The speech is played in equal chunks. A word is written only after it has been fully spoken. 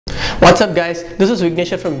What's up guys, this is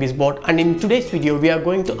Vignesh from GizBot, and in today's video we are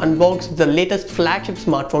going to unbox the latest flagship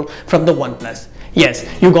smartphone from the OnePlus. Yes,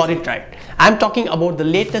 you got it right. I'm talking about the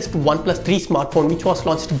latest OnePlus 3 smartphone which was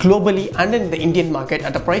launched globally and in the Indian market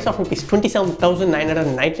at a price of Rs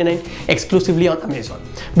 27,999 exclusively on Amazon.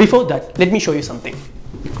 Before that, let me show you something.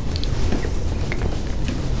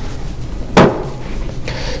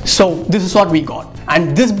 So this is what we got,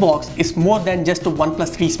 and this box is more than just a OnePlus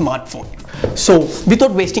 3 smartphone. So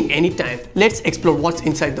without wasting any time, let's explore what's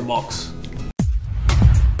inside the box.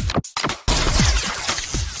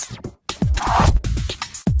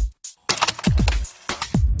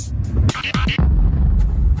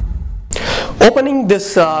 Opening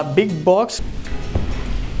this big box,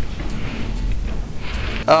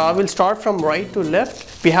 we'll start from right to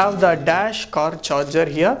left. We have the dash car charger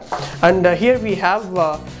here, and here we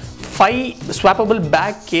have 5 swappable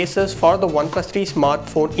bag cases for the OnePlus 3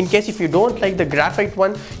 smartphone. In case if you don't like the graphite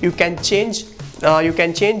one, you can change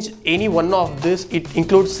any one of this. It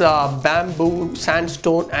includes bamboo,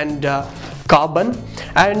 sandstone and carbon.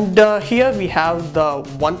 And here we have the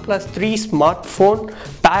OnePlus 3 smartphone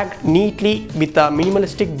packed neatly with a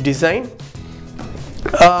minimalistic design.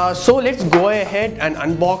 So let's go ahead and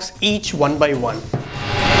unbox each one by one.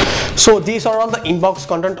 So these are all the inbox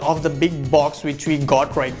content of the big box which we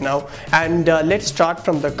got right now, and let's start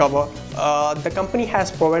from the cover. The company has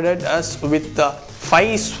provided us with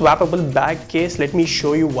 5 swappable bag case. Let me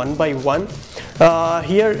show you one by one.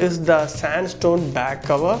 Here is the sandstone bag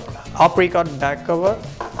cover, apricot bag cover,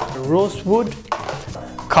 rosewood,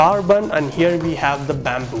 carbon, and here we have the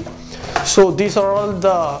bamboo. So these are all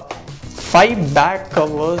the 5 bag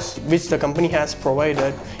covers which the company has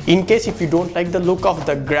provided. In case if you don't like the look of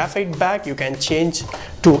the graphite bag, you can change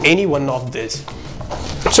to any one of this.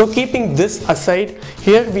 So keeping this aside,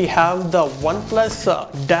 here we have the OnePlus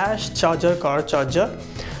dash charger, car charger.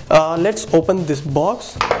 Let's open this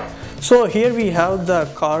box. So here we have the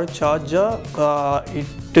car charger. It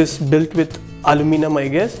is built with aluminum, I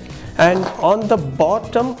guess, and on the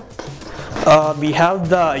bottom we have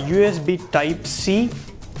the USB Type-C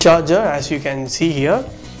charger, as you can see here,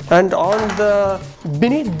 and on the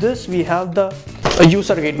beneath this we have the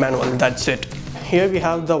user guide manual. That's it. Here we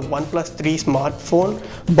have the OnePlus 3 smartphone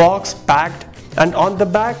box packed, and on the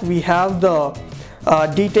back we have the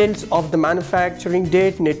details of the manufacturing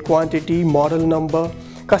date, net quantity, model number,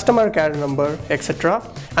 customer care number, etc.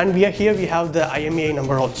 And we have the IMEI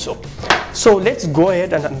number also. So let's go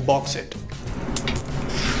ahead and unbox it.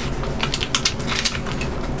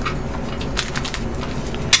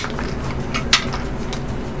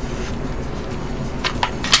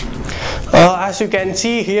 As you can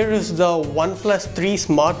see, here is the OnePlus 3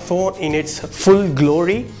 smartphone in its full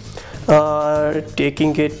glory.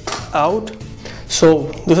 Taking it out. So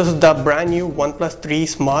this is the brand new OnePlus 3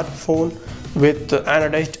 smartphone with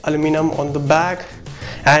anodized aluminum on the back,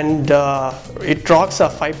 and it rocks a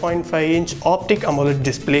 5.5-inch optic AMOLED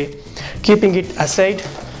display. Keeping it aside,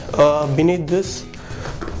 beneath this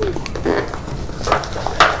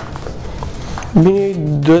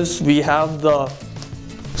we have the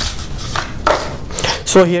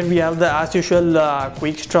here we have the as usual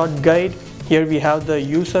quick start guide. Here we have the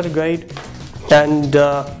user guide, and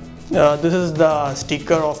this is the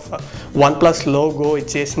sticker of OnePlus logo. It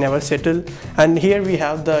says never settle, and here we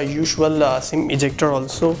have the usual SIM ejector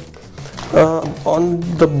also. On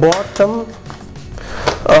the bottom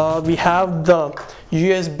we have the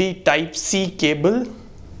USB Type-C cable,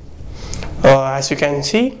 as you can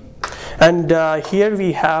see, and here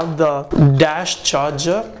we have the dash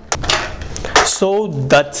charger. So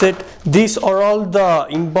that's it. These are all the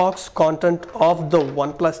inbox content of the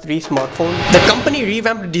OnePlus 3 smartphone. The company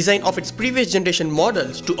revamped the design of its previous generation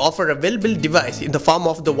models to offer a well-built device in the form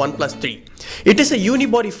of the OnePlus 3. It is a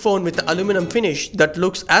unibody phone with an aluminum finish that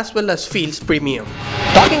looks as well as feels premium.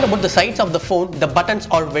 Talking about the sides of the phone, the buttons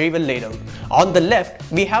are very well laid out. On the left,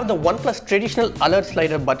 we have the OnePlus traditional alert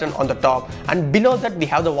slider button on the top, and below that we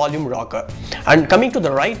have the volume rocker. And coming to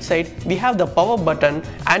the right side, we have the power button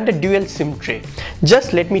and a dual SIM tray.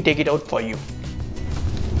 Just let me take it out for you.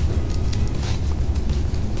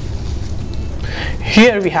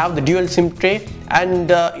 Here we have the dual SIM tray,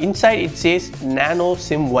 and inside it says nano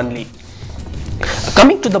SIM only.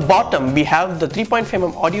 Coming to the bottom, we have the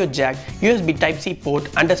 3.5mm audio jack, USB Type-C port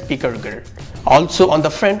and a speaker grill. Also on the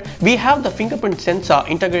front, we have the fingerprint sensor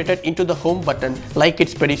integrated into the home button like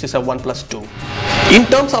its predecessor OnePlus 2. In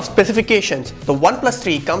terms of specifications, the OnePlus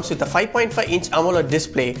 3 comes with a 5.5-inch AMOLED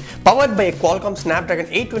display powered by a Qualcomm Snapdragon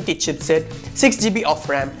 820 chipset, 6GB of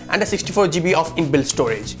RAM and a 64GB of inbuilt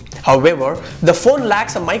storage. However, the phone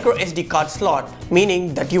lacks a micro SD card slot,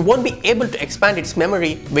 meaning that you won't be able to expand its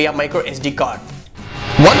memory via micro SD card.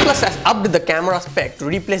 OnePlus has upped the camera spec to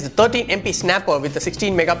replace the 13MP snapper with a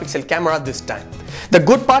 16-megapixel camera this time. The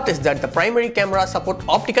good part is that the primary camera supports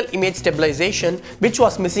optical image stabilization, which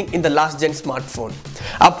was missing in the last gen smartphone.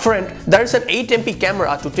 Up front, there is an 8MP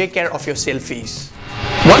camera to take care of your selfies.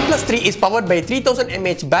 OnePlus 3 is powered by a 3000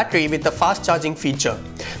 mAh battery with a fast charging feature.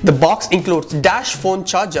 The box includes dash phone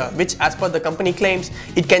charger, which as per the company claims,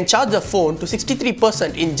 it can charge the phone to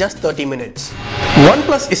 63% in just 30 minutes.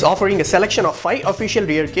 OnePlus is offering a selection of 5 official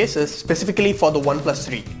rear cases specifically for the OnePlus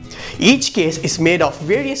 3. Each case is made of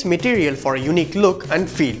various material for a unique look and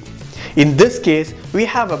feel. In this case, we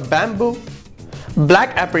have a bamboo,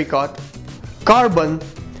 black apricot, carbon,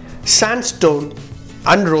 sandstone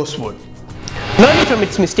and rosewood. Learning from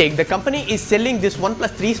its mistake, the company is selling this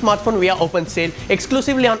OnePlus 3 smartphone via open sale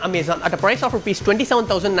exclusively on Amazon at a price of Rs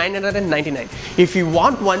 27,999. If you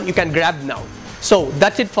want one, you can grab now. So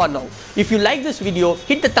that's it for now. If you like this video,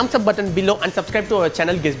 hit the thumbs up button below and subscribe to our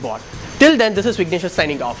channel GizBot. Till then, this is Vignesh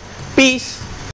signing off. Peace.